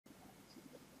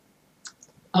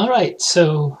Alright,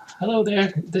 so hello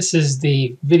there. This is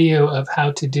the video of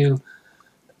how to do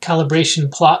calibration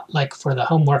plot like for the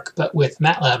homework, but with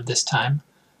MATLAB this time.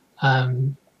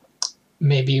 Um,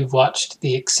 maybe you've watched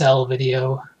the Excel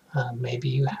video, maybe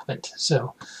you haven't.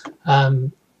 So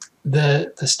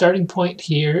the starting point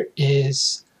here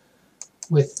is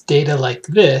with data like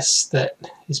this that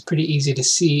is pretty easy to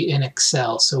see in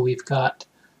Excel. So we've got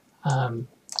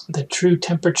the true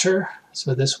temperature.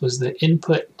 So this was the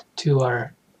input to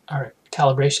our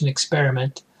calibration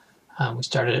experiment. We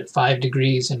started at 5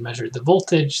 degrees and measured the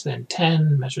voltage, then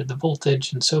 10, measured the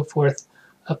voltage, and so forth,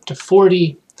 up to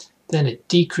 40. Then it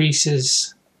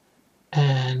decreases,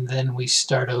 and then we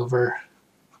start over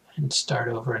and start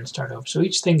over and start over. So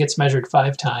each thing gets measured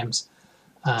 5 times,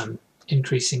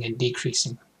 increasing and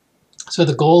decreasing. So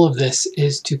the goal of this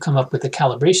is to come up with a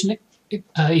calibration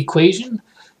equation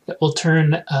that will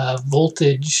turn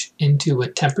voltage into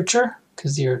a temperature,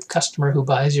 because your customer who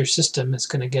buys your system is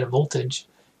going to get a voltage.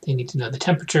 They need to know the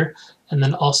temperature, and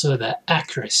then also the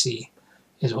accuracy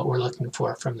is what we're looking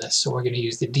for from this. So we're going to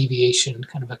use the deviation,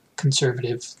 kind of a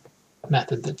conservative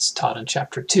method that's taught in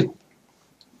Chapter 2.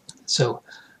 So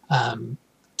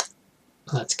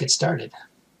let's get started.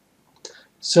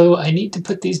 So I need to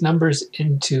put these numbers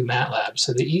into MATLAB.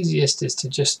 So the easiest is to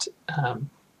just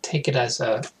take it as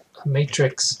a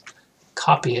matrix,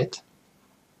 copy it,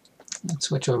 and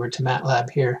switch over to MATLAB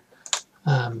here,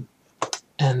 and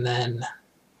then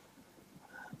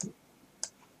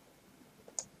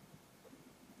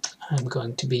I'm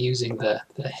going to be using the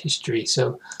history.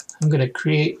 So I'm going to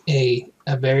create a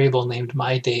variable named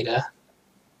myData,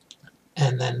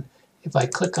 and then if I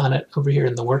click on it over here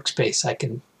in the workspace, I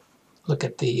can look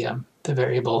at the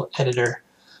variable editor,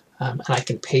 and I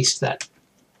can paste that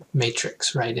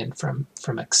matrix right in from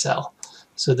Excel.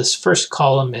 So this first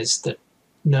column is the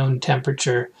known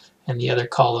temperature, and the other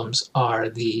columns are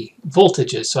the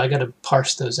voltages. So I got to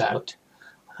parse those out,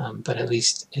 but at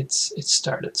least it's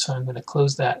started. So I'm going to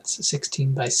close that. It's a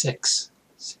 16 by 6,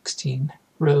 16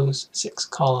 rows, 6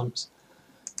 columns.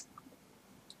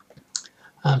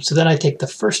 So then I take the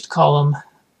first column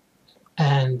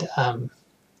and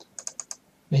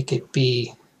make it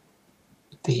be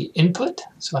the input.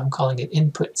 So I'm calling it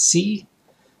input C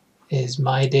is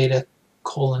myData :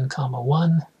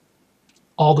 1.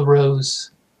 All the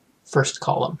rows, first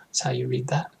column is how you read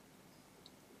that.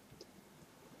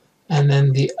 And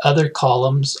then the other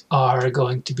columns are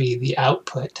going to be the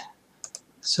output.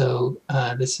 So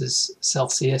this is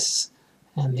Celsius,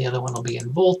 and the other one will be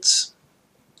in volts.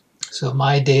 So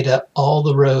myData, all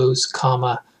the rows,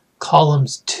 comma,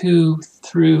 columns 2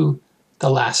 through the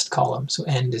last column. So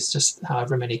end is just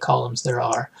however many columns there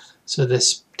are. So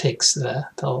this takes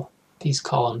these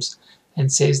columns and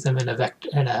saves them in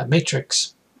a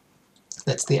matrix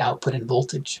that's the output in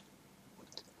voltage.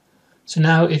 So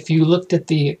now if you looked at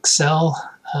the Excel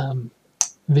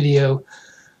video,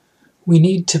 we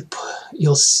need to,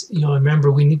 you'll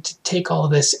remember, we need to take all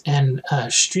of this and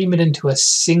stream it into a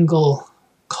single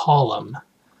column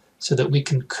so that we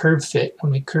can curve fit.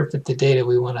 When we curve fit the data,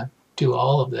 we want to do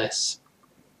all of this.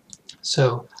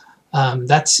 So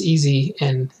that's easy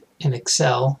in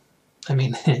Excel. I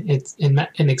mean, it's in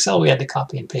Excel we had to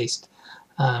copy and paste.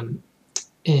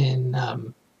 In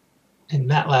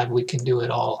MATLAB we can do it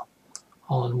all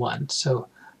in one. So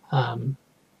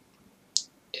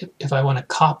if I want to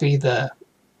copy the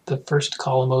first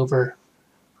column over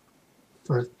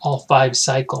for all 5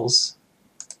 cycles,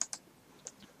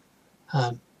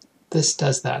 this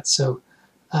does that. So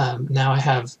now I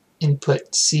have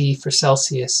input C for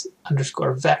Celsius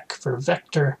underscore vec for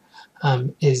vector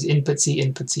is input C,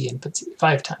 input C, input C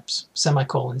 5 times,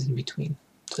 semicolons in between.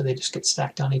 So they just get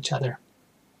stacked on each other.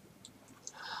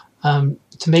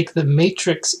 To make the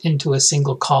matrix into a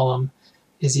single column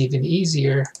is even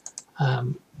easier.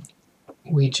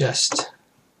 We just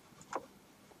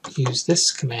use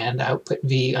this command, output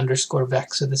V underscore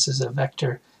vec. So this is a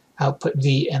vector, output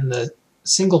V, and the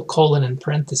single colon in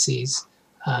parentheses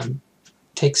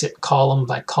takes it column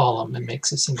by column and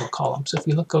makes a single column. So if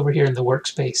we look over here in the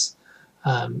workspace,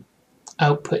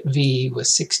 output V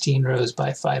was 16 rows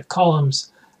by 5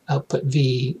 columns. Output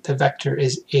V, the vector,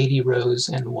 is 80 rows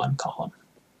and 1 column.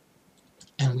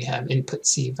 And we have input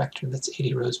C vector that's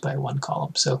 80 rows by 1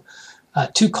 column. So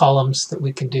 2 columns that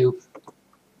we can do.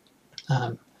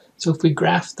 So if we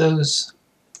graph those,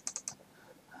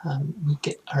 we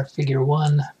get our figure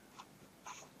 1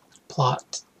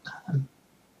 plot,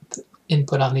 the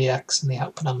input on the X and the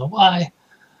output on the Y,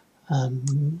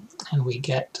 and we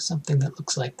get something that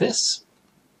looks like this.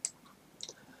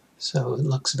 So it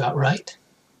looks about right.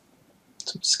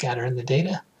 So scatter in the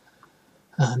data.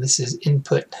 This is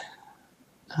input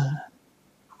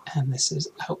and this is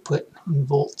output in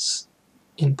volts,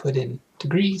 input in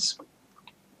degrees.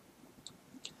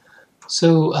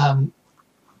 So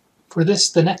for this,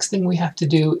 the next thing we have to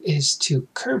do is to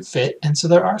curve fit, and so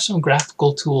there are some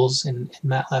graphical tools in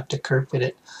MATLAB to curve fit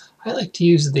it. I like to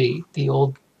use the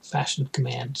old-fashioned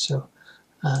command. So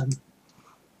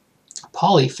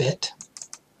polyfit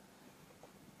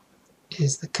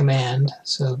is the command.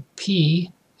 So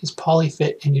P is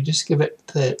polyfit, and you just give it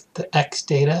the x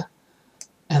data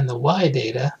and the y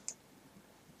data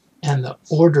and the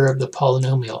order of the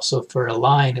polynomial. So for a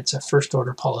line, it's a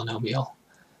first-order polynomial.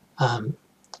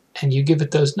 And you give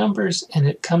it those numbers, and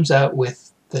it comes out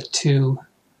with the two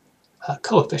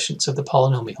coefficients of the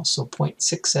polynomial. So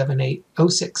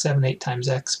 0.0678 times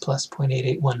x plus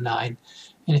 0.8819.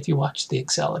 And if you watch the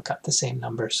Excel, it got the same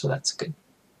number, so that's good.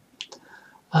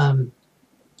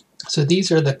 So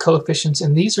these are the coefficients,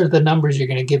 and these are the numbers you're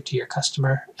going to give to your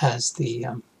customer as the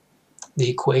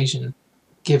equation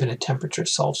given a temperature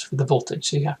solves for the voltage.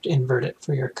 So you have to invert it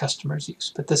for your customer's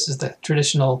use. But this is the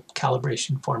traditional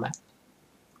calibration format.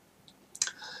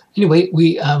 Anyway,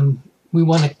 we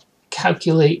want to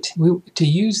calculate, to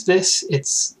use this,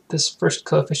 it's this first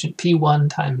coefficient P1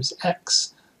 times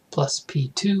x plus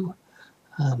P2.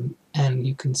 And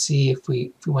you can see if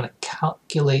we want to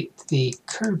calculate the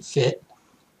curve fit,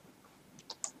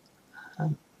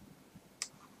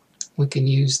 we can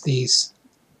use these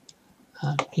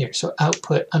here. So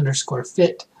output underscore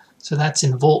fit, so that's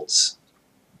in volts,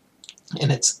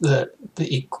 and it's the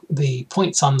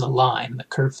points on the line, the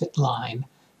curve fit line,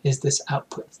 is this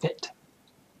output fit.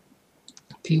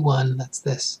 P1, that's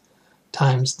this,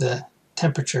 times the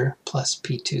temperature plus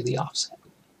P2, the offset.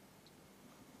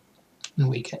 And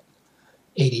we get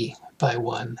 80 by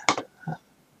 1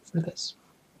 for this.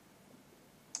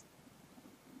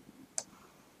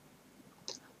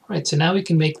 Alright, so now we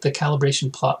can make the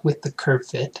calibration plot with the curve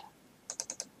fit.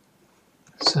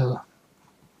 So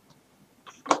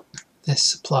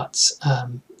this plots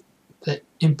the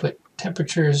input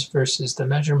temperatures versus the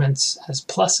measurements as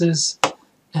pluses,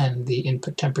 and the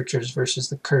input temperatures versus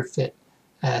the curve fit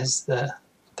as the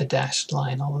dashed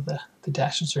line. All of the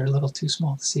dashes are a little too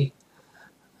small to see.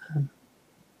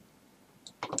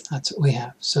 That's what we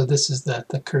have. So this is the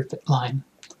curve fit line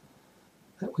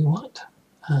that we want.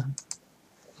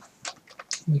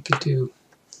 We could do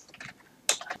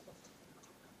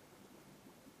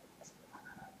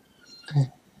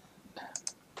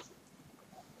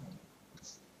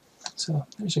so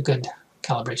there's a good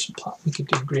calibration plot. We could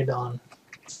do grid on,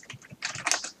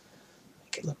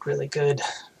 make it look really good,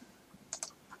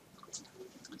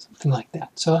 something like that.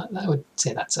 So I would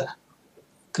say that's a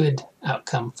good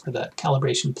outcome for the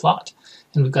calibration plot.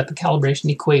 And we've got the calibration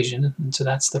equation, and so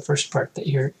that's the first part that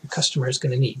your customer is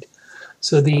going to need.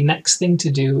 So the next thing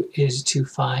to do is to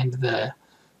find the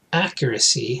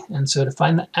accuracy, and so to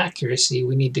find the accuracy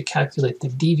we need to calculate the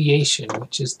deviation,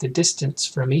 which is the distance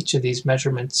from each of these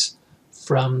measurements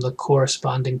from the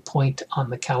corresponding point on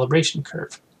the calibration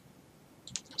curve.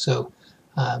 So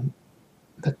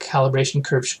the calibration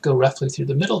curve should go roughly through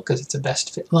the middle because it's a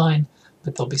best fit line,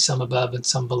 but there'll be some above and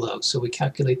some below. So we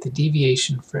calculate the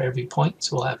deviation for every point,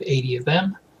 so we'll have 80 of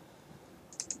them.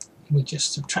 We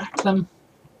just subtract them.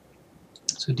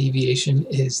 So deviation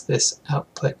is this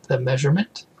output, the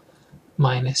measurement,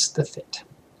 minus the fit.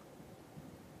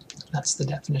 That's the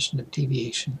definition of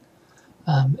deviation.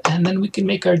 And then we can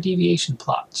make our deviation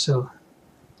plot. So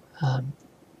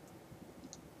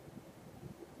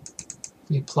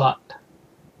we plot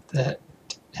the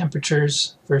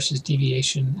temperatures versus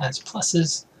deviation as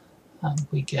pluses.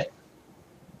 We get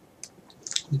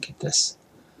this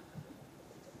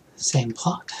same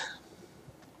plot.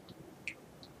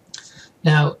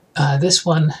 Now this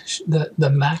one, the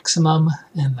maximum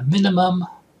and the minimum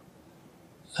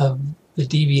of the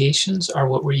deviations are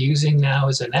what we're using now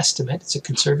as an estimate. It's a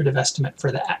conservative estimate for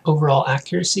the overall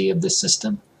accuracy of the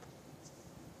system,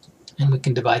 and we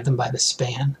can divide them by the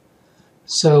span.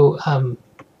 So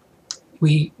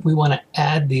we want to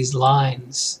add these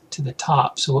lines to the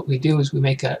top. So what we do is we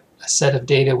make a set of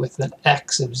data with an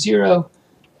x of 0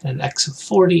 and an x of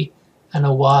 40 and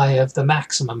a y of the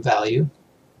maximum value,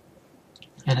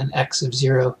 and an x of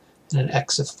 0 and an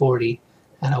x of 40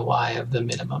 and a y of the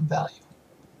minimum value.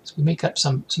 So we make up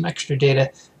some extra data,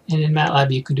 and in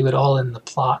MATLAB you can do it all in the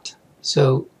plot.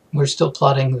 So we're still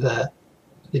plotting the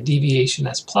deviation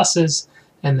as pluses,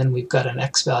 and then we've got an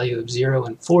x value of 0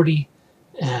 and 40,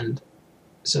 and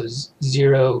so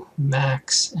 0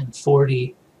 max and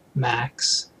 40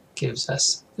 max gives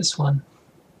us this one.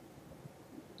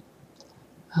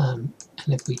 And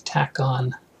if we tack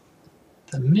on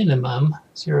the minimum,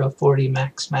 0, 40,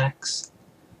 max, max,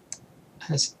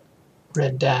 has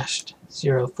red dashed,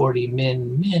 040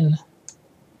 min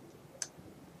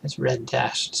is red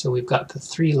dashed. So we've got the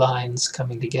three lines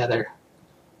coming together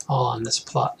all on this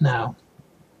plot now,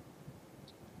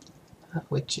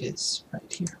 which is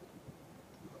right here.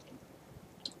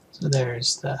 So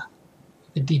there's the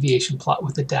deviation plot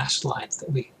with the dashed lines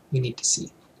that we need to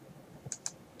see.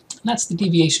 And that's the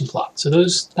deviation plot. So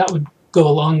that would go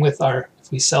along with our,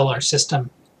 if we sell our system,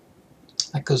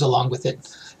 that goes along with it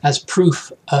as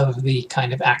proof of the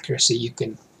kind of accuracy you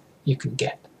can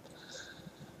get.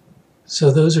 So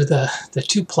those are the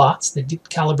two plots, the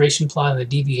calibration plot and the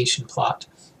deviation plot.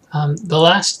 The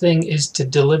last thing is to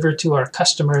deliver to our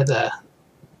customer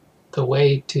the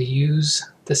way to use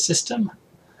the system.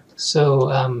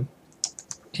 So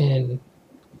in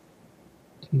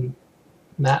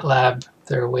MATLAB,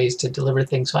 there are ways to deliver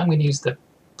things. So I'm going to use the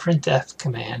printf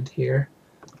command here.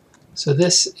 So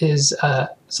this is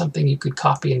something you could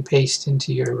copy and paste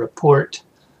into your report.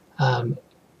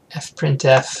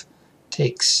 fprintf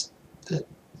takes the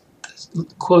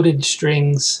quoted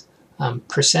strings.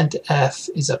 %f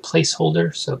is a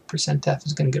placeholder, so %f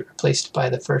is going to get replaced by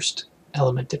the first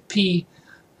element of p.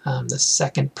 The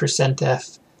second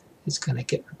 %f is going to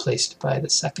get replaced by the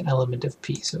second element of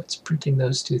p. So it's printing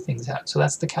those two things out. So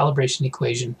that's the calibration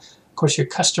equation. Of course, your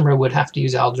customer would have to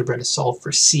use algebra to solve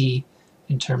for c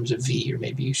in terms of v, or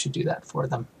maybe you should do that for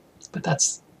them. But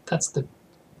that's the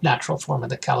natural form of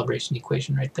the calibration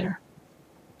equation right there.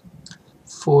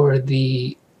 For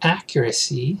the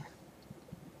accuracy,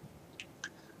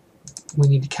 we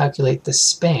need to calculate the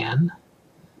span.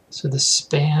 So the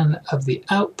span of the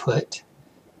output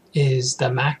is the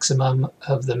maximum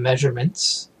of the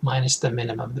measurements minus the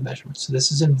minimum of the measurements. So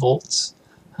this is in volts.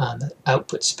 The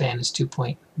output span is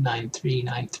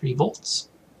 2.9393 volts.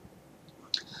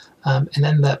 And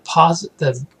then the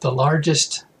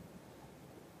largest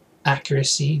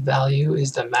accuracy value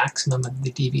is the maximum of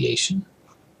the deviation.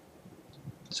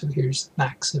 So here's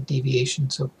max of deviation,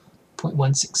 so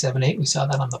 0.1678. We saw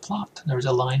that on the plot. There was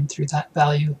a line through that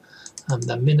value.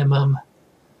 The minimum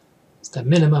is the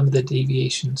minimum of the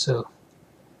deviation, so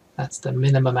that's the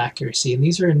minimum accuracy. And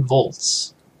these are in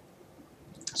volts.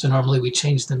 So normally we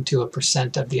change them to a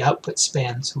 % of the output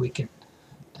span so we can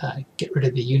get rid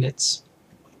of the units.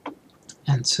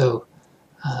 And so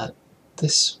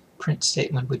this print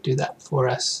statement would do that for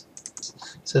us.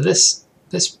 So this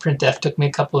printf took me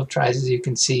a couple of tries, as you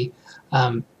can see,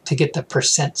 to get the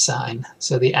 % sign.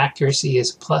 So the accuracy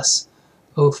is plus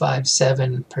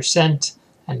 0.057%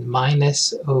 and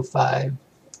minus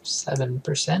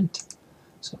 0.057%.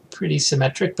 So pretty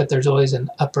symmetric, but there's always an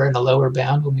upper and a lower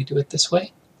bound when we do it this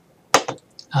way.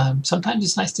 Sometimes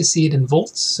it's nice to see it in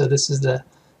volts. So this is the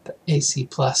AC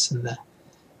plus and the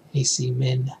AC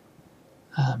min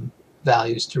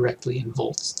values directly in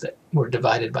volts that were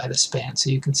divided by the span. So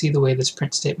you can see the way this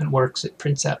print statement works. It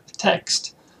prints out the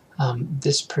text.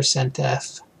 This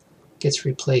 %f gets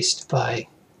replaced by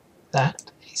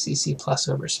that, ACC plus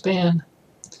over span.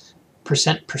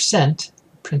 %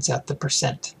 prints out the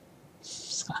 %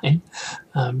 sign.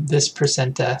 This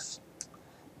 %f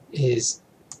is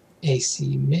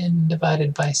AC min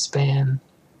divided by span.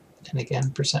 And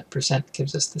again, %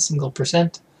 gives us the single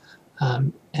 %.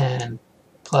 And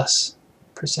plus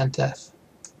 %f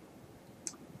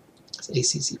is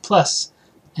ACC plus,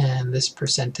 and this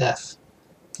 %f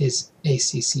is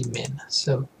ACC min.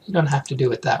 So you don't have to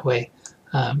do it that way.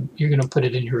 You're going to put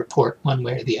it in your report one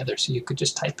way or the other, so you could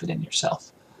just type it in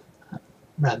yourself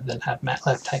rather than have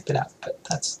MATLAB type it out. But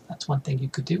that's one thing you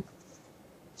could do.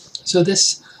 So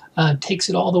this takes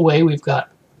it all the way. We've got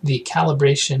the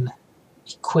calibration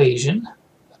equation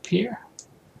up here.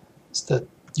 So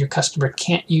your customer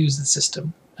can't use the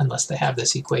system unless they have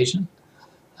this equation.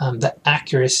 The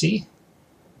accuracy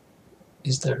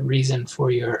is the reason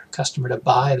for your customer to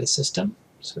buy the system,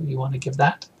 so you want to give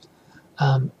that.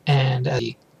 And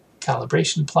a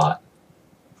calibration plot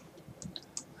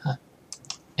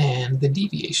and the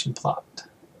deviation plot.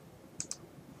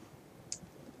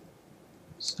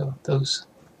 So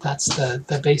that's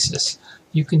the basis.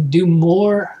 You can do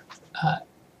more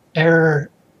error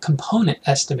component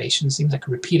estimations, things like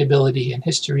repeatability and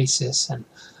hysteresis and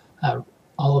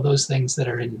all of those things that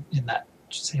are in that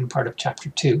same part of Chapter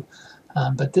 2.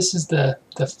 But this is the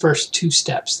first two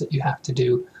steps that you have to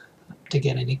do to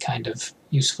get any kind of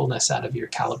usefulness out of your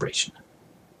calibration.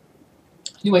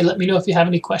 Anyway, let me know if you have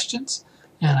any questions,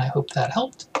 and I hope that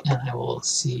helped, and I will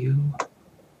see you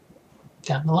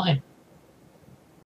down the line.